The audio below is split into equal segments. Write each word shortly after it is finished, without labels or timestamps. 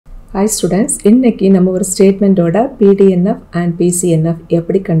Hi students, இன்னைக்கு நம்ம ஒரு ஸ்டேட்மெண்டோட PDNF and PCNF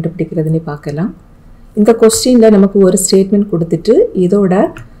எப்படி கண்டுபிடிக்கிறதுன்னு பார்க்கலாம். இந்த क्वेश्चनல நமக்கு ஒரு ஸ்டேட்மெண்ட் கொடுத்துட்டு இதோட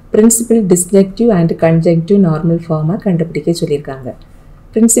பிரின்சிபல் டிஸ்ஜங்க்டிவ் and கன்ஜங்க்டிவ் நார்மல் ஃபார்மை கண்டுபிடிக்க சொல்லிருக்காங்க.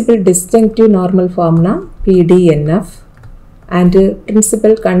 Principal டிஸ்ஜங்க்டிவ் normal ஃபார்ம்னா PDNF and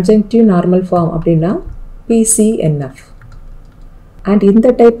principal கன்ஜங்க்டிவ் normal form அப்படினா PCNF. And இந்த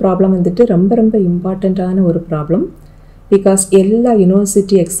டைப் ப்ராப்ளம் வந்துட்டு ரொம்ப இம்பார்ட்டன்ட்டான ஒரு ப்ராப்ளம். Because எல்லா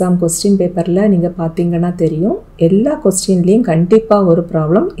யூனிவர்சிட்டி எக்ஸாம் क्वेश्चन பேப்பர்ல நீங்க பாத்தீங்கன்னா தெரியும் எல்லா क्वेश्चनலயும் கண்டிப்பா ஒரு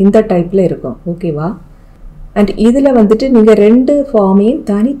ப்ராப்ளம் இந்த டைப்ல இருக்கும் ஓகேவா and இதுல வந்துட்டு நீங்க ரெண்டு ஃபார்மையும்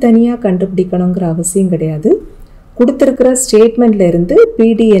தனித்தனியா கண்டுபிடிக்கணும்ங்கற அவசியம் கிடையாது கொடுத்திருக்கிற ஸ்டேட்மென்ட்ல இருந்து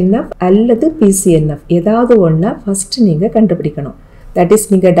PDNF அல்லது PCNF ஏதாவது ஒண்ண ஃபர்ஸ்ட் நீங்க கண்டுபிடிக்கணும் that is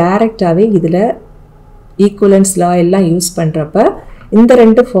நீங்க டைரக்டாவே இதுல ஈக்குவலன்ஸ் லா எல்லாம் யூஸ் பண்றப்ப இந்த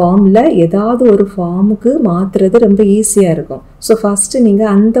ரெண்டு ஃபார்ம்ல ஏதாவது ஒரு ஃபார்முக்கு மாத்துறது ரொம்ப ஈஸியா இருக்கும் சோ ஃபர்ஸ்ட் நீங்க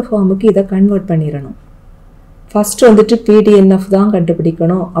அந்த ஃபார்முக்கு இத கன்வர்ட் பண்ணிரணும் ஃபர்ஸ்ட் வந்துட்டு PDNF தான்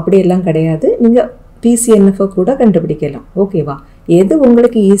கண்டுபிடிக்கணும் அப்படி எல்லாம் கிடையாது நீங்க PCNF கூட கண்டுபிடிக்கலாம் ஓகேவா எது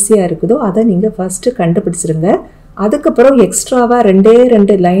உங்களுக்கு ஈஸியா இருக்குதோ அத நீங்க ஃபர்ஸ்ட் கண்டுபிடிச்சிருங்க அதுக்கு அப்புறம் எக்ஸ்ட்ராவா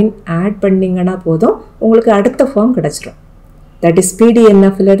ரெண்டு லைன் ஆட் பண்ணீங்கனா போதும் உங்களுக்கு அடுத்த ஃபார்ம் கிடைச்சிரும் that is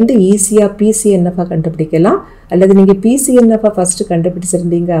PDNF ல இருந்து ஈஸியா PCNF கண்டுபிடிக்கலாம் அல்லது நீங்க PCNF ஃபர்ஸ்ட்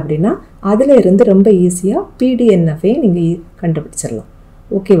கண்டுபிடிச்சிருந்தீங்க அப்படினா அதில இருந்து ரொம்ப ஈஸியா PDNF நீங்க கண்டுபிடிச்சிரலாம்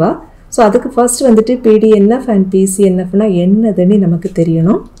ஓகேவா சோ அதுக்கு ஃபர்ஸ்ட் வந்துட்டு PDNF and PCNF னா என்னதுன்னு நமக்கு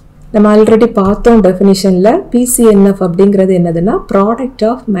தெரியணும் நம்ம ஆல்ரெடி பார்த்தோம் டெஃபினிஷன்ல PCNF அப்படிங்கிறது என்னதுன்னா ப்ராடக்ட்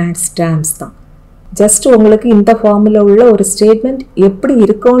ஆஃப் மேட்ச் டேர்ம்ஸ் தான் ஜஸ்ட் உங்களுக்கு இந்த ஃபார்முலா உள்ள ஒரு ஸ்டேட்மென்ட் எப்படி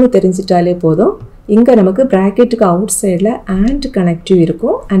இருக்கும்னு தெரிஞ்சிட்டாலே போதும் இங்க நமக்கு பிராக்கெட்டுக்கு அவுட் சைடுல and கனெக்டிவ்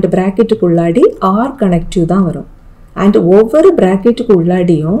இருக்கும் and பிராக்கெட்டுக்கு உள்ளாடி or கனெக்டிவ் தான் வரும் and ஒவ்வொரு பிராக்கெட்டுக்கு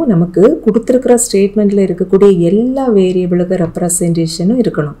உள்ளாடியும் நமக்கு கொடுத்திருக்கிற ஸ்டேட்மென்ட்ல இருக்கக்கூடிய எல்லா வேரியபிளுக்கு ரெப்ரசன்டேஷனும்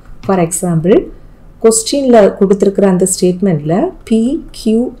இருக்கணும் ஃபார் எக்ஸாம்பிள் क्वेश्चनல கொடுத்திருக்கிற அந்த ஸ்டேட்மென்ட்ல p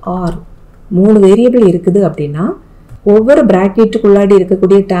q r மூணு வேரியபிள் இருக்குது அப்படினா ஒவ்வொரு பிராக்கெட்டுக்கு உள்ளாடி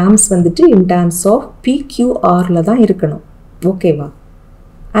இருக்கக்கூடிய டேர்ம்ஸ் வந்துட்டு in terms of p q r ல தான் இருக்கணும் ஓகேவா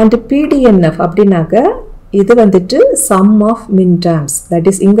and PDNF அப்படினாக்க இது வந்துட்டு sum of min terms that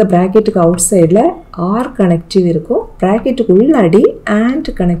is இங்க bracketக்கு outsideல or connective இருக்கும் bracketக்கு உள்ளாடி and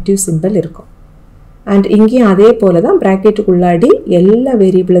connective symbol இருக்கும் and இங்கேயும் அதே போல தான் bracketக்கு உள்ளாடி எல்லா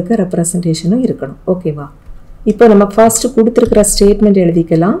வேரியபிளுக்கு ரெப்ரசன்டேஷனும் இருக்கணும் ஓகேவா இப்போ நம்ம ஃபர்ஸ்ட் கொடுத்திருக்கிற ஸ்டேட்மென்ட்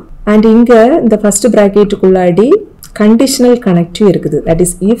எழுதிக்கலாம் and இங்க இந்த ஃபர்ஸ்ட் bracketக்கு உள்ளாடி conditional connective இருக்குது that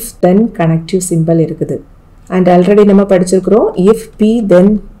is if then connective symbol இருக்குது and already நம்ம படிச்சிருக்கிறோம் if p then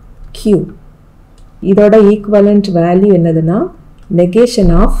q இதோட equivalent value என்னதுன்னா negation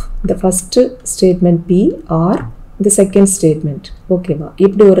of the first statement p or the second statement ஓகேவா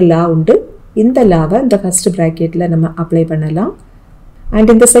இப்படி ஒரு law உண்டு இந்த லாவை இந்த first bracketல நம்ம அப்ளை பண்ணலாம் and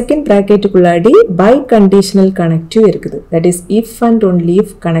இந்த second bracketக்குள்ளாடி by conditional connective இருக்குது that is if and only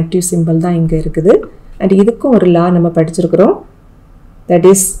if connective symbol தான் இங்க இருக்குது and இதுக்கும் ஒரு law நம்ம படிச்சிருக்கிறோம் that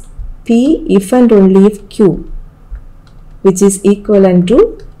is p if and only if q which is equivalent to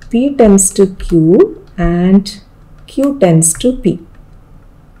p tends to q and q tends to p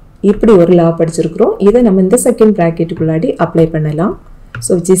இப்படி ஒரு law படிச்சிருக்கிறோம் இத நம்ம இந்த செகண்ட் பிராக்கெட்டுக்குள்ளாடி அப்ளை பண்ணலாம்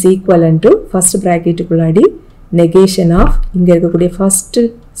so which is equivalent to first பிராக்கெட்டுக்குள்ளாடி negation of இங்க இருக்கக்கூடிய first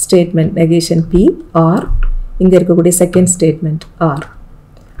statement negation p or இங்க இருக்கக்கூடிய second statement r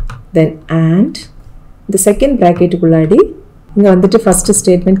then and the second பிராக்கெட்டுக்குள்ளாடி இங்க வந்துட்டு first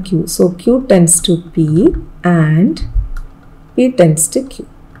statement q so q tends to p and p tends to q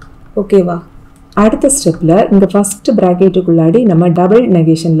ஓகேவா அடுத்த ஸ்டெப்ல இந்த first bracketக்குள்ளாடி நம்ம டபுள்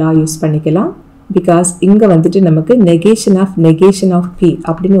negation law யூஸ் பண்ணிக்கலாம் because இங்க வந்துட்டு நமக்கு negation of p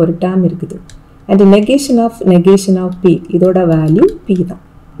அப்படின ஒரு டேர்ம் இருக்குது and negation of p இதோட வேல்யூ p தான்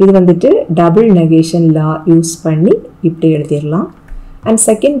இது வந்துட்டு டபுள் negation law யூஸ் பண்ணி இப்படி எழுதிரலாம் and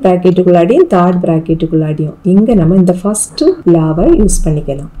second bracketக்குள்ளாடி third bracketக்குள்ளாடியும் இங்க நம்ம இந்த first law-வை யூஸ்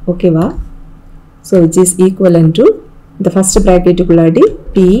பண்ணிக்கலாம் ஓகேவா so which is equivalent to the first bracketக்குள்ளாடி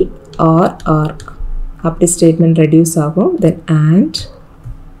p or r அப்படி ஸ்டேட்மென்ட் ரெடியூஸ் ஆகும் then and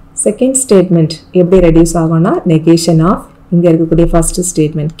second statement எப்படி ரெடியூஸ் ஆகும்னா negation of இங்க இருக்கக்கூடிய first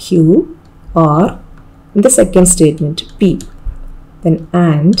statement q or இந்த second statement p then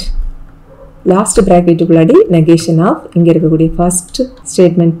and last bracketக்குள்ளாடி negation of இங்க இருக்கக்கூடிய first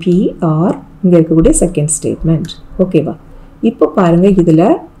statement p or இங்க இருக்கக்கூடிய second statement ஓகேவா இப்போ பாருங்க இதுல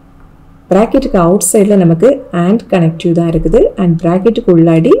bracketக்கு அவுட் சைடுல நமக்கு and connective தான் இருக்குது and bracketக்கு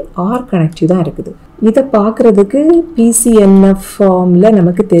உள்ளாடி or connective தான் இருக்குது இத பார்க்கிறதுக்கு PCNF ஃபார்ம்ல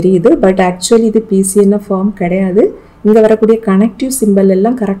நமக்கு தெரியுது பட் एक्चुअली இது PCNF ஃபார்ம் கிடையாது இங்க வரக்கூடிய connective symbol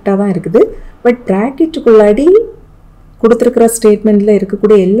எல்லாம் கரெக்ட்டா தான் இருக்குது பட் bracketக்கு உள்ளாடி கொடுத்திருக்கிற ஸ்டேட்மெண்ட்ல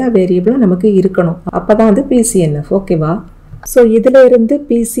இருக்கக்கூடிய எல்லா வேரியபிளும் நமக்கு இருக்கணும். அப்பதான் அது PCNF. ஓகேவா? ஸோ இதில் இருந்து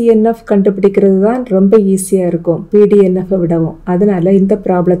PCNF கண்டுபிடிக்கிறது தான் ரொம்ப ஈஸியாக இருக்கும் PDNF விடவும். அதனால இந்த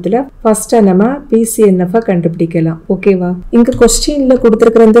ப்ராப்ளத்தில் ஃபர்ஸ்ட்டாக நம்ம PCNF கண்டுபிடிக்கலாம். ஓகேவா? இங்கே கொஸ்டினில்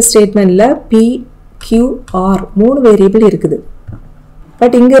கொடுத்துருக்கிற இந்த ஸ்டேட்மெண்ட்டில் PQR 3 வேரியபிள் இருக்குது.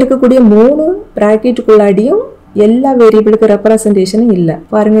 பட் இங்கே இருக்கக்கூடிய 3 ப்ராக்கெட்டுக்குள்ளாடியும் எல்லா வேரியபிளுக்கு ரெப்ரசன்டேஷனும் இல்லை.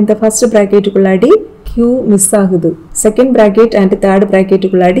 பாருங்க, இந்த ஃபர்ஸ்ட் ப்ராக்கெட்டுக்குள்ளாடி Q மிஸ் ஆகுது. Second bracket and third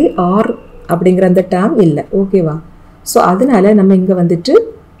ப்ராக்கெட்டுக்குள்ளாடி R அப்படிங்கிற அந்த டேர்ம் இல்லை. ஓகேவா? ஸோ அதனால நம்ம இங்கே வந்துட்டு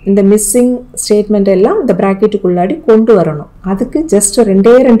இந்த மிஸ்ஸிங் ஸ்டேட்மெண்ட் எல்லாம் இந்த ப்ராக்கெட்டுக்குள்ளாடி கொண்டு வரணும். அதுக்கு ஜஸ்ட்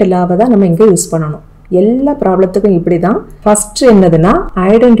 2 லாவை தான் நம்ம இங்கே யூஸ் பண்ணணும். எல்லா ப்ராப்ளத்துக்கும் இப்படி தான். ஃபர்ஸ்ட் என்னதுன்னா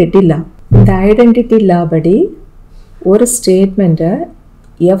ஐடென்டிட்டி லா. இந்த ஐடென்டிட்டி லா படி ஒரு ஸ்டேட்மெண்ட்டை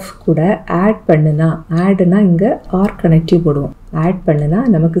எஃப் கூட ஆட் பண்ணுனா, ஆடுனா இங்கே ஆர் கனெக்டிவ் போடுவோம். ஆட் பண்ணுனா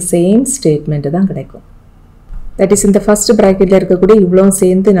நமக்கு சேம் ஸ்டேட்மெண்ட்டு தான் கிடைக்கும். தட் இஸ் இந்த ஃபர்ஸ்ட் ப்ராக்கெட்டில் இருக்கக்கூடிய இவ்வளோ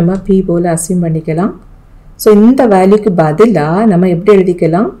சேர்ந்து நம்ம P போல் அஸ்யூம் பண்ணிக்கலாம். ஸோ இந்த வேல்யூக்கு பதிலாக நம்ம எப்படி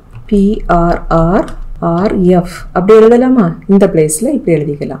எழுதிக்கலாம்? PRRRF அப்படி எழுதலாமா? இந்த பிளேஸில் இப்படி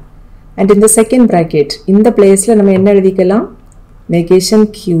எழுதிக்கலாம். அண்ட் இந்த செகண்ட் ப்ராக்கெட் இந்த பிளேஸில் நம்ம என்ன எழுதிக்கலாம்? நெகேஷன்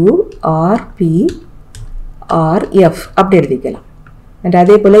QRPRF அப்படி எழுதிக்கலாம். அண்ட்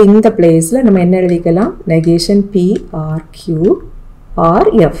அதே போல் இந்த பிளேஸில் நம்ம என்ன எழுதிக்கலாம்? நெகேஷன் PRQRF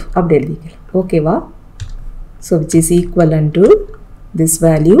அப்படி எழுதிக்கலாம். ஓகேவா? So which is equivalent to this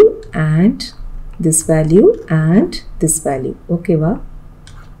value and this value and this value. ஓகேவா?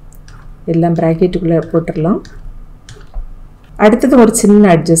 எல்லாம் பிராக்கெட்டுக்குள்ளே போட்டுடலாம். அடுத்தது ஒரு சின்ன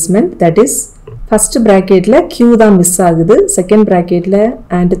அட்ஜஸ்ட்மெண்ட். தட் இஸ் ஃபர்ஸ்ட் ப்ராக்கெட்டில் Q தான் மிஸ் ஆகுது, செகண்ட் ப்ராக்கெட்டில்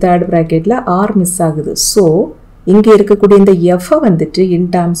அண்ட் தேர்ட் ப்ராக்கெட்டில் R மிஸ் ஆகுது. ஸோ இங்கே இருக்கக்கூடிய இந்த எஃப்ஐ வந்துட்டு இன்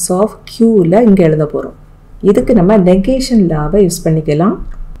டேர்ம்ஸ் ஆஃப் Qவில் இங்கே எழுத போகிறோம். இதுக்கு நம்ம நெகேஷன் லாவை யூஸ் பண்ணிக்கலாம்.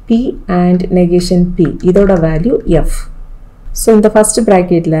 P அண்ட் நெகேஷன் P இதோட வேல்யூ F. ஸோ இந்த ஃபர்ஸ்ட்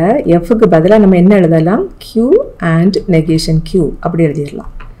ப்ராக்கெட்டில் எஃப்க்கு பதிலாக நம்ம என்ன எழுதலாம்? Q அண்ட் நெகேஷன் Q அப்படி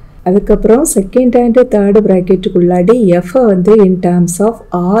எழுதிடலாம். அதுக்கப்புறம் செகண்ட் அண்ட் தேர்டு ப்ராக்கெட்டுக்குள்ளாடி எஃப்ஐ வந்து இன் டேர்ம்ஸ் ஆஃப்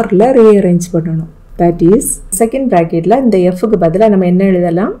ஆரில் ரீஅரேஞ்ச் பண்ணணும். தட் இஸ் செகண்ட் ப்ராக்கெட்டில் இந்த எஃப்க்கு பதிலாக நம்ம என்ன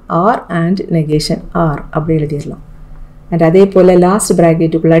எழுதலாம்? R அண்ட் நெகேஷன் R அப்படி எழுதிடலாம். அண்ட் அதே போல் லாஸ்ட்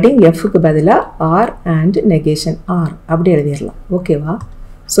ப்ராக்கெட்டுக்குள்ளாடி எஃப்க்கு பதிலாக R அண்ட் நெகேஷன் R அப்படி எழுதிடலாம். ஓகேவா?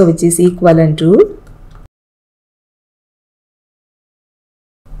 So which is equivalent to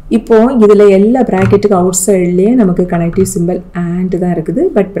இப்போ இதில் எல்லா ப்ராக்கெட்டுக்கு அவுட் சைட்லேயே நமக்கு கனெக்டிவ் சிம்பிள் அண்ட் தான் இருக்குது.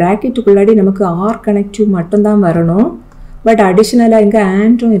 பட் ப்ராக்கெட்டுக்குள்ளாடி நமக்கு ஆர் கனெக்டிவ் மட்டும்தான் வரணும். பட் அடிஷ்னலாக இங்கே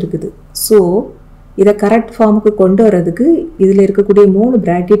ஆண்டும் இருக்குது. ஸோ இதை கரெக்ட் ஃபார்முக்கு கொண்டு வரதுக்கு இதில் இருக்கக்கூடிய 3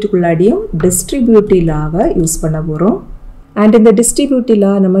 ப்ராக்கெட்டுக்குள்ளாடியும் டிஸ்ட்ரிபியூட்டிவ் லாவை யூஸ் பண்ண போகிறோம். அண்ட் இந்த டிஸ்ட்ரிபியூட்டிவ்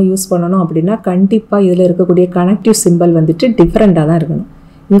லா நம்ம யூஸ் பண்ணணும் அப்படின்னா கண்டிப்பாக இதில் இருக்கக்கூடிய கனெக்டிவ் சிம்பிள் வந்துட்டு டிஃப்ரெண்ட்டாக தான் இருக்கணும்.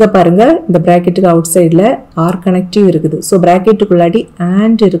 இங்கே பாருங்கள், இந்த ப்ராக்கெட்டுக்கு அவுட் சைடில் ஆர் கனெக்டிவ் இருக்குது. ஸோ ப்ராக்கெட்டுக்குள்ளாடி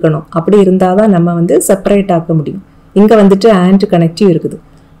ஆண்ட் இருக்கணும். அப்படி இருந்தால் தான் நம்ம வந்து செப்பரேட் ஆக்க முடியும். இங்கே வந்துட்டு ஆண்ட் கனெக்டிவ் இருக்குது.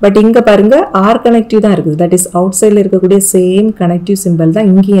 பட் இங்கே பாருங்கள், ஆர் கனெக்டிவ் தான் இருக்குது. தட் இஸ் அவுட் சைடில் இருக்கக்கூடிய சேம் கனெக்டிவ் சிம்பிள் தான்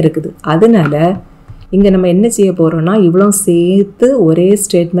இங்கேயும் இருக்குது. அதனால இங்கே நம்ம என்ன செய்ய போகிறோம்னா இவ்வளோ சேர்த்து ஒரே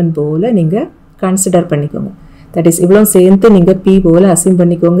ஸ்டேட்மெண்ட் போல் நீங்கள் கன்சிடர் பண்ணிக்கோங்க. தட் இஸ் இவ்வளோ சேர்த்து நீங்கள் P போல் அசியூம்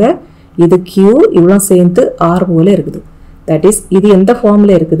பண்ணிக்கோங்க. இது Q, இவ்வளோ சேர்த்து R போல் இருக்குது. தட் இஸ் இது எந்த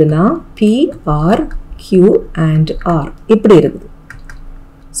ஃபார்மில் இருக்குதுன்னா PR, Q and R இப்படி இருக்குது.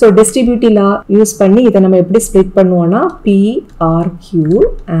 ஸோ டிஸ்ட்ரிபியூட்டிவ் லா யூஸ் பண்ணி இதை நம்ம எப்படி ஸ்ப்ளிட் பண்ணுவோம்னா PRQ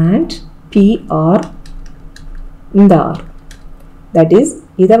அண்ட் PR இந்த R. தட் இஸ்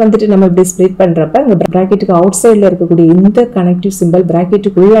இதை வந்துட்டு நம்ம இப்படி ஸ்ப்ளிட் பண்ணுறப்ப இங்கே ப்ராக்கெட்டுக்கு அவுட் சைடில் இருக்கக்கூடிய இந்த கனெக்டிவ் சிம்பிள்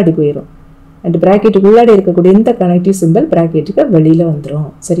ப்ராக்கெட்டுக்கு உள்ளாடி போயிடும். அண்ட் ப்ராக்கெட்டுக்கு உள்ளாடி இருக்கக்கூடிய இந்த கனெக்டிவ் சிம்பிள் ப்ராக்கெட்டுக்கு வெளியில் வந்துடும்.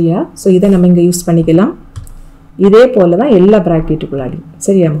 சரியா? ஸோ இதை நம்ம இங்கே யூஸ் பண்ணிக்கலாம். இதே போல தான் எல்லா ப்ராக்கெட்டுக்குள்ளாடி.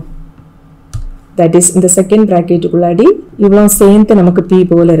 சரியாமா? தட் இஸ் இந்த செகண்ட் ப்ராக்கெட்டுக்குள்ளாடி இவ்வளோ சேர்த்து நமக்கு P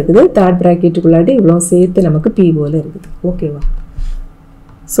போல் இருக்குது. தேர்ட் ப்ராக்கெட்டுக்குள்ளாடி இவ்வளோ சேர்த்து நமக்கு P போல் இருக்குது. ஓகேவா?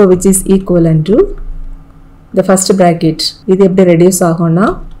 So which is equivalent to இந்த ஃபர்ஸ்ட் ப்ராக்கெட். இது எப்படி ரெடியூஸ் ஆகும்னா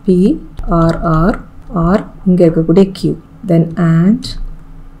PRR, R இங்கே இருக்கக்கூடிய Q, தென் அண்ட்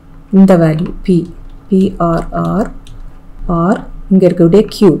இந்த வேல்யூ PRR, R இங்கே இருக்கக்கூடிய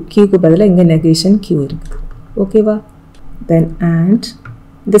Q, Qக்கு பதிலாக இங்கே நெகேஷன் Q இருக்குது. ஓகேவா? தென் அண்ட்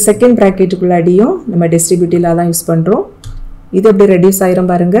இந்த செகண்ட் ப்ராக்கெட்டுக்குள்ளாடியும் நம்ம டிஸ்ட்ரிபியூட்டிவ் லா தான் யூஸ் பண்ணுறோம். இது எப்படி ரெடியூஸ் ஆயிரும்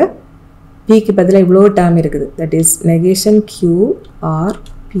பாருங்கள். Pக்கு பதிலாக இவ்வளோ டேர்ம் இருக்குது. That is negation Q R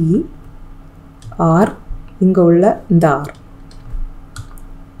P R இங்கே உள்ள இந்த R,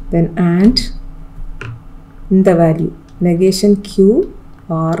 தென் அண்ட் இந்த value negation Q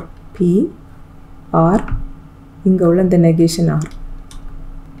R P R இங்கே உள்ள இந்த நெகேஷன் R,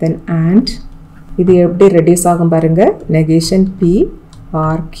 தென் அண்ட் இது எப்படி ரெடியூஸ் ஆகும் பாருங்கள். Negation P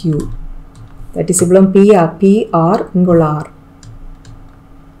R Q that is இவ்வளோ PR இங்குள்ள R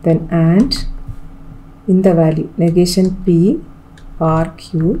then and இந்த value negation P R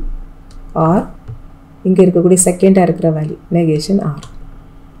Q R இங்க இருக்கக்கூடிய செகண்டா இருக்கிற value negation R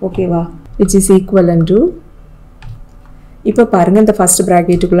ஓகேவா which is equivalent to இப்போ பாருங்க இந்த ஃபர்ஸ்ட்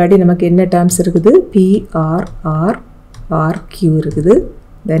பிராக்கெட்டுக்குள்ளாடி நமக்கு என்ன டேர்ம்ஸ் இருக்குது PR R R Q இருக்குது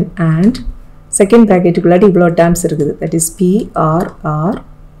then and second bracketக்குள்ளாடி இவ்வளோ டேர்ம்ஸ் இருக்குது that is PR R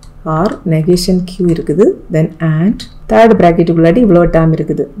R negation Q இருக்குது then and third bracketக்குள்ளாடி இவ்வளோ டேர்ம்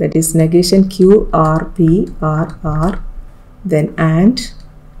இருக்குது that is negation Q R P R R then and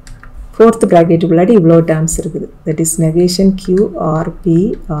fourth bracketக்குள்ளாடி இவ்வளோ terms இருக்குது that is negation Q R P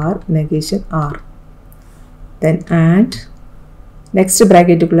R negation R then and next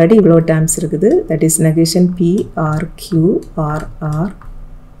bracketக்குள்ளாடி இவ்வளோ terms இருக்குது that is negation P R Q R R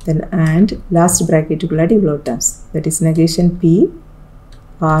then and last bracketக்குள்ளாடி இவ்வளோ terms that is negation P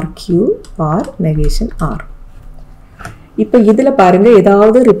R Q R negation R இப்போ இதில் பாருங்க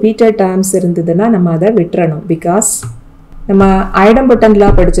ஏதாவது repeated terms இருந்ததுன்னா நம்ம அதை விட்டுறணும் பிகாஸ் நம்ம ஐடம் பட்டன் லா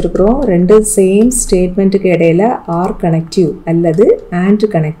படிச்சிருக்கிறோம் ரெண்டு சேம் ஸ்டேட்மெண்ட்டுக்கு இடையில ஆர் கனெக்டிவ் அல்லது அண்ட்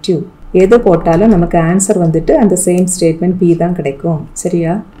கனெக்டிவ் எது போட்டாலும் நமக்கு ஆன்சர் வந்துட்டு அந்த சேம் ஸ்டேட்மெண்ட் பி தான் கிடைக்கும்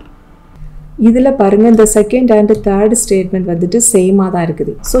சரியா இதில் பாருங்க இந்த செகண்ட் அண்ட் தேர்ட் ஸ்டேட்மெண்ட் வந்துட்டு சேமாக தான்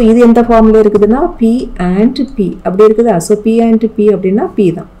இருக்குது ஸோ இது எந்த ஃபார்மில் இருக்குதுன்னா பி அண்ட் பி அப்படி இருக்குதா ஸோ பி அண்ட் பி அப்படின்னா பி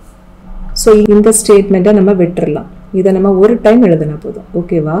தான் ஸோ இந்த ஸ்டேட்மெண்ட்டை நம்ம விட்டுறலாம் இதை நம்ம ஒரு டைம் எழுதினா போதும்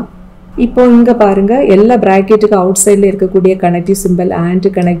ஓகேவா இப்போ இங்கே பாருங்க எல்லா பிராக்கெட்டுக்கு அவுட் சைடில் இருக்கக்கூடிய connective simple and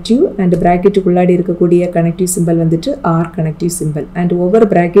connective and பிராக்கெட்டுக்குள்ளாடி இருக்கக்கூடிய கனெக்டிவ் சிம்பிள் வந்துட்டு ஆர் கனெக்டிவ் சிம்பிள் அண்ட் ஒவ்வொரு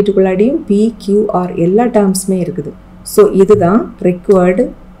பிராக்கெட்டுக்குள்ளாடியும் பி கியூ ஆர் எல்லா டேர்ம்ஸுமே இருக்குது ஸோ இதுதான் ரிக்வயர்டு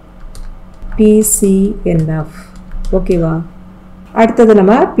PCNF ஓகேவா அடுத்தது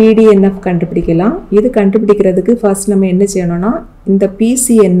நம்ம PDNF கண்டுபிடிக்கலாம் இது கண்டுபிடிக்கிறதுக்கு ஃபர்ஸ்ட் நம்ம என்ன செய்யணும்னா இந்த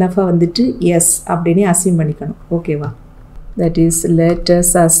PCNF வந்துட்டு எஸ் அப்படின்னு அசியூம் பண்ணிக்கணும் ஓகேவா that is let us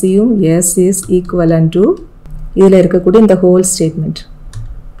assume S is equivalent to இதில் இருக்கக்கூடிய இந்த whole statement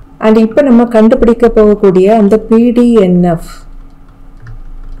and இப்போ நம்ம கண்டுபிடிக்க போகக்கூடிய அந்த PDNF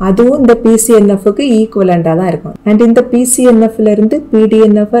அதுவும் இந்த PCNFக்கு ஈக்குவலண்டாக தான் இருக்கும் அண்ட் இந்த PCNFல இருந்து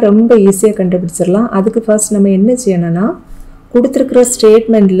PDNF ரொம்ப ஈஸியாக கண்டுபிடிச்சிடலாம் அதுக்கு ஃபர்ஸ்ட் நம்ம என்ன செய்யணும்னா கொடுத்துருக்கிற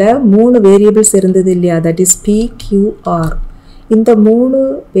ஸ்டேட்மெண்ட்டில் 3 வேரியபிள்ஸ் இருந்தது இல்லையா தட் இஸ் PQR இந்த 3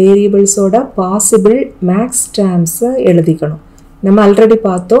 வேரியபிள்ஸோட பாசிபிள் மேக்ஸ் டேர்ம்ஸை எழுதிக்கணும் நம்ம ஆல்ரெடி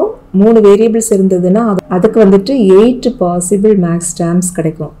பார்த்தோம் 3 வேரியபிள்ஸ் இருந்ததுன்னா அதுக்கு வந்துட்டு 8 பாசிபிள் மேக்ஸ் டேர்ம்ஸ்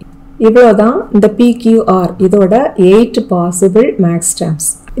கிடைக்கும் இவ்வளோதான் இந்த PQR இதோட 8 பாசிபிள் மேக்ஸ் டேர்ம்ஸ்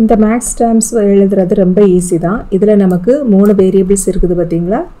இந்த மேக்ஸ் டேர்ம்ஸ் எழுதுறது ரொம்ப ஈஸி தான் இதில் நமக்கு 3 வேரியபிள்ஸ் இருக்குது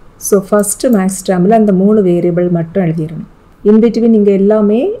பார்த்தீங்களா ஸோ ஃபஸ்ட்டு மேக்ஸ் டேர்மில் அந்த 3 வேரியபிள் மட்டும் எழுதிடணும் இன்பிட்வீன் இங்கே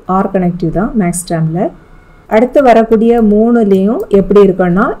எல்லாமே ஆர் கனெக்டிவ் தான் மேக்ஸ் டேர்மில் அடுத்து வரக்கூடிய 3லேயும் எப்படி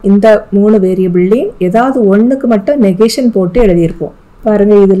இருக்குன்னா இந்த 3 வேரியபிள்லேயும் ஏதாவது ஒன்றுக்கு மட்டும் நெகேஷன் போட்டு எழுதியிருப்போம்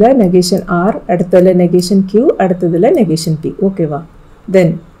பாருங்கள் இதில் நெகேஷன் ஆர் அடுத்ததில் நெகேஷன் கியூ அடுத்ததில் நெகேஷன் பி ஓகேவா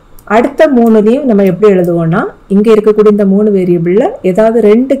தென் அடுத்த 3லேயும் நம்ம எப்படி எழுதுவோம்னா இங்கே இருக்கக்கூடிய இந்த 3 வேரியபிளில் ஏதாவது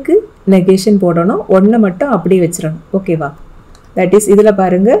 2க்கு நெகேஷன் போடணும் 1 மட்டும் அப்படியே வச்சிடணும் ஓகேவா தட் இஸ் இதில்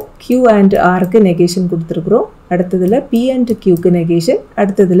பாருங்கள் Q அண்ட் ஆருக்கு நெகேஷன் கொடுத்துருக்குறோம் அடுத்ததில் P அண்ட் Qக்கு நெகேஷன்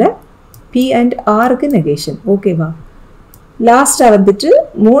அடுத்ததில் P அண்ட் ஆருக்கு நெகேஷன் ஓகேவா லாஸ்ட்டாக வந்துட்டு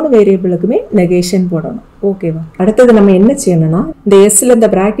 3 வேரியபிளுக்குமே நெகேஷன் போடணும் ஓகேவா அடுத்தது நம்ம என்ன செய்யணும்னா இந்த எஸ்ஸில் இந்த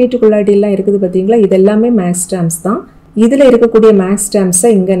ப்ராக்கெட்டுக்குள்ளாடிலாம் இருக்குது பார்த்தீங்களா இதெல்லாமே மேக்ஸ் டேர்ம்ஸ் தான் இதில் இருக்கக்கூடிய மேக்ஸ் டேர்ம்ஸை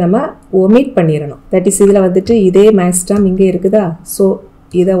இங்கே நம்ம ஒமிட் பண்ணிடணும் தட் இஸ் இதில் வந்துட்டு இதே மேக்ஸ் டேர்ம் இங்கே இருக்குதா ஸோ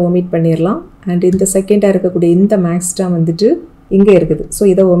இதை ஒமிட் பண்ணிடலாம் அண்ட் இந்த செகண்டாக இருக்கக்கூடிய இந்த மேக்ஸ் டேர்ம் வந்துட்டு இங்கே இருக்குது ஸோ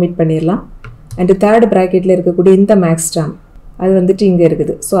இதை ஒமிட் பண்ணிடலாம் அண்ட் தேர்ட் ப்ராக்கெட்டில் இருக்கக்கூடிய இந்த மேக்ஸ் டேர்ம் அது வந்துட்டு இங்கே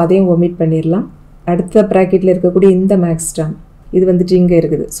இருக்குது ஸோ அதையும் ஒமிட் பண்ணிடலாம் அடுத்த ப்ராக்கெட்டில் இருக்கக்கூடிய இந்த மேக்ஸ் டேர்ம் இது வந்துட்டு இங்கே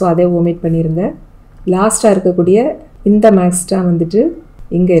இருக்குது ஸோ அதையும் ஒமிட் பண்ணிடுங்க லாஸ்ட்டாக இருக்கக்கூடிய இந்த மேக்ஸ் டேர்ம் வந்துட்டு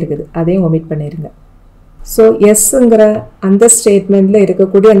இங்கே இருக்குது அதையும் ஒமிட் பண்ணிடுங்க ஸோ எஸ்ங்கிற அந்த ஸ்டேட்மெண்ட்டில்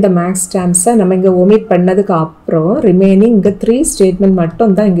இருக்கக்கூடிய அந்த மேக்ஸ் டேர்ம்ஸை நம்ம இங்கே ஒமிட் பண்ணதுக்கு அப்புறம் ரிமைனிங் இங்கே 3 ஸ்டேட்மெண்ட்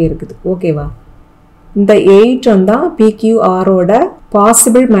மட்டும் தான் இங்கே இருக்குது ஓகேவா இந்த 8 தான் PQRோட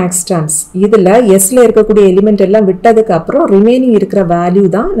பாசிபிள் மேக்ஸ் டேர்ம்ஸ் இதில் எஸ்ஸில் இருக்கக்கூடிய எலிமெண்ட் எல்லாம் விட்டதுக்கு அப்புறம் ரிமைனிங் இருக்கிற வேல்யூ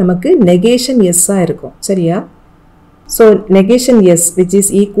தான் நமக்கு நெகேஷன் எஸ்ஸாக இருக்கும் சரியா so negation S which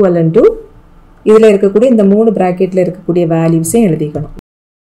is ஈக்குவலன் to இதில் இருக்கக்கூடிய இந்த 3 ப்ராக்கெட்டில் இருக்கக்கூடிய வேல்யூஸையும் எழுதிக்கணும்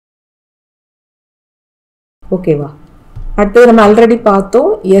ஓகேவா அடுத்தது நம்ம ஆல்ரெடி பார்த்தோம்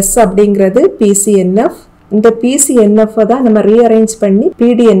எஸ் அப்படிங்கிறது PCNF இந்த PCNF தான் நம்ம ரீஅரேஞ்ச் பண்ணி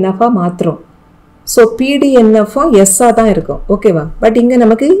PDNF மாற்றுறோம் ஸோ PDNF எஸ்ஸாக தான் இருக்கும் ஓகேவா பட் இங்கே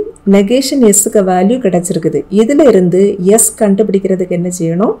நமக்கு நெகேஷன் எஸ்ஸுக்கு வேல்யூ கிடச்சிருக்குது இதில் இருந்து எஸ் கண்டுபிடிக்கிறதுக்கு என்ன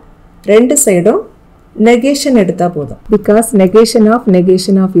செய்யணும் 2 சைடும் negation எடுத்தா போதும். Because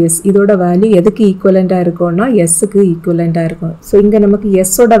negation of s இதோட வேல்யூ எதுக்கு ஈக்குவலண்டா இருக்கும்னா s க்கு ஈக்குவலண்டா இருக்கும். ஸோ இங்க நமக்கு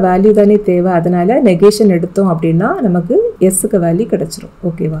s ஓட வேல்யூ தானே தேவை, அதனால நெகேஷன் எடுத்தோம் அப்படின்னா நமக்கு s க்கு வேல்யூ கிடைச்சிரும்.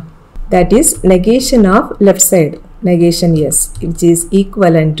 ஓகேவா? That is negation of left side, negation s, which is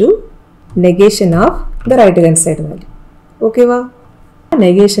equivalent to negation of the right hand side value. ஓகேவா?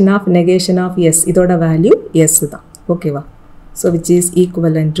 negation of s இதோட வேல்யூ s தான். ஓகேவா? So which is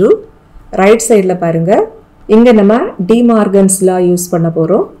equivalent to right sideல பாருங்க, இங்க நம்ம De Morgan's law use பண்ண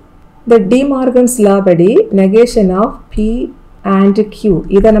போறோம். The De Morgan's law படி negation of p and q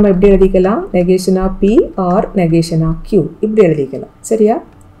இதை நம்ம எப்படி எழுதிக்கலாம்? negation of p or negation of q இப்படி எழுதிக்கலாம். சரியா?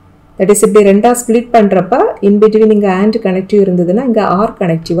 that is இப்படி ரெண்டா ஸ்ப்ளிட் பண்றப்ப in between இங்க and கனெக்டிவ் இருந்ததுன்னா இங்க r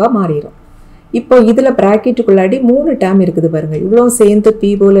கனெக்டிவா மாறிடும். இப்போ இதுல பிராக்கெட்டுக்குள்ளாடி 3 டேர்ம் இருக்குது பாருங்க. இவ்வளோ சேர்ந்து p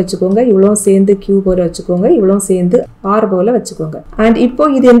போல வச்சுக்கோங்க, இவ்வளோ சேர்ந்து q போல வச்சுக்கோங்க, இவ்வளோ சேர்ந்து r போல வச்சுக்கோங்க. அண்ட் இப்போ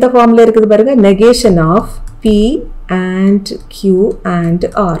இது எந்த ஃபார்ம்ல இருக்குது பாருங்க? negation of p and q and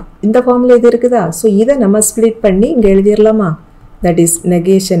r இந்த ஃபார்ம்ல இது இருக்குதா? ஸோ இதை நம்ம ஸ்ப்ளிட் பண்ணி இங்க எழுதிடலாமா? that is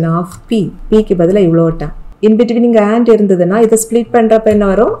negation of p, க்கு பதிலாக இவ்வளோ டேர்ம். in between இங்க and இருந்ததுன்னா இதை ஸ்ப்ளிட் பண்றப்ப என்ன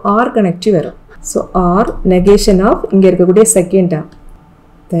வரும்? r கனெக்டிவ் வரும். ஸோ r negation of இங்க இருக்கக்கூடிய second term,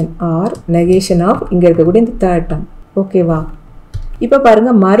 then r negation of இங்க இருக்கக்கூடிய இந்த third term. ஓகேவா? இப்போ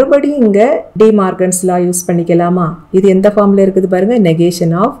பாருங்க மறுபடியும் இங்க De Morgan's law யூஸ் பண்ணிக்கலாமா? இது எந்த ஃபார்ம்ல இருக்குது பாருங்க?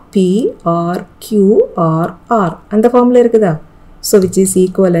 negation of p or q or r அந்த ஃபார்ம்ல இருக்குதா? so which is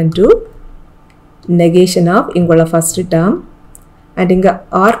equivalent to negation of இங்குள்ள first term and இங்க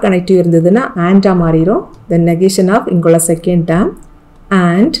r கனெக்டிவ் இருந்ததுன்னா and மாறிடும். then negation of இங்குள்ள second term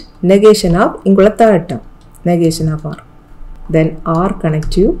and negation of இங்குள்ள third term, negation of r, then r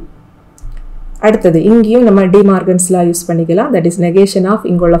connective. அடுத்தது இங்கேயும் நம்ம De Morgan's law யூஸ் பண்ணிக்கலாம். that is negation of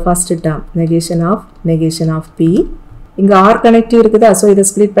இங்குள்ள first term, negation of p. இங்க r connective இருக்குதா? So இதை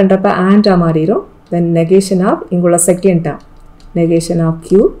ஸ்ப்ளிட் பண்ணுறப்ப and மாறிடும். then negation of இங்குள்ள second term, negation of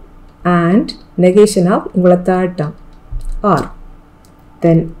q and negation of இங்குள்ள third term, r.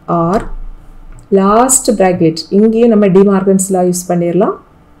 then r last bracket இங்கேயும் நம்ம De Morgan's law யூஸ் பண்ணிடலாம்.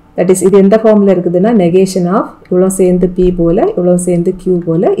 that is இது எந்த ஃபார்ம்ல இருக்குதுன்னா negation of இவ்வளோ சேர்ந்து p போல, இவ்வளோ சேர்ந்து q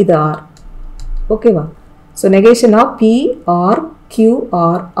போல, இது r. ஓகேவா? So negation of p or q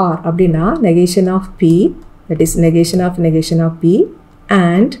or r அப்படின்னா negation of p, that is negation of p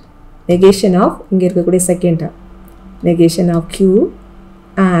and negation of இங்கே இருக்கக்கூடிய second term, negation of q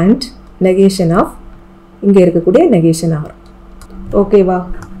and negation of இங்கே இருக்கக்கூடிய negation r. ஓகேவா?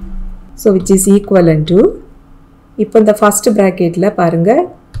 So which is equivalent to இப்போ இந்த first ப்ராக்கெட்டில் பாருங்க,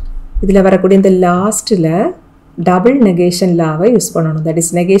 இதில் வரக்கூடிய இந்த லாஸ்ட்டில் டபுள் நெகேஷன் லாவை யூஸ் பண்ணணும். That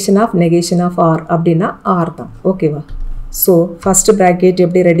is negation of r அப்படின்னா r தான். ஓகேவா? ஸோ ஃபர்ஸ்ட் ப்ராக்கெட்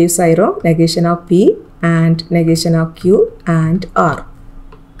எப்படி ரெடியூஸ் ஆயிரும்? negation of p and negation of q and r,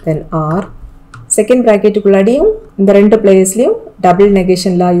 then r. Second ப்ராக்கெட்டுக்குள்ளாடியும் இந்த ரெண்டு பிளேஸ்லையும் டபுள்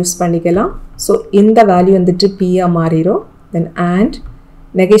நெகேஷன் லா யூஸ் பண்ணிக்கலாம். ஸோ இந்த வேல்யூ வந்துட்டு p-ஆ மாறிடும். then and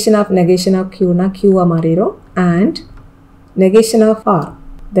negation of q னா q-ஆ மாறிடும் and negation of r,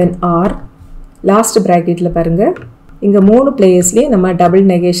 then r. Last ப்ராக்கெட்டில் பாருங்க, இங்கே 3 பிளேயர்ஸ்லேயும் நம்ம டபுள்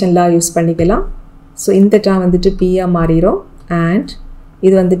நெகேஷன் லா யூஸ் பண்ணிக்கலாம். ஸோ இந்த டேர்ம் வந்துட்டு p-ஆ மாறிடும் and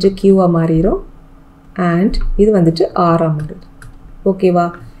இது வந்துட்டு q-ஆ மாறிடும் and இது வந்துட்டு r-ஆ மாறிடும். ஓகேவா?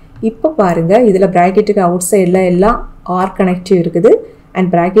 இப்போ பாருங்க, இதில் ப்ராக்கெட்டுக்கு அவுட் சைடில் எல்லாம் r கனெக்டிவ் இருக்குது அண்ட்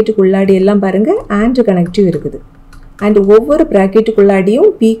ப்ராக்கெட்டுக்குள்ளாடி எல்லாம் பாருங்க and கனெக்டிவ் இருக்குது. அண்ட் ஒவ்வொரு ப்ராக்கெட்டுக்குள்ளாடியும்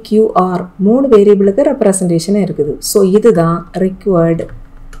PQR 3 வேரியபிளுக்கு ரெப்ரசன்டேஷனாக இருக்குது. ஸோ இதுதான் ரிக்வயர்டு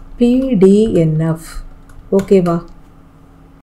PDNF. ஓகேவா?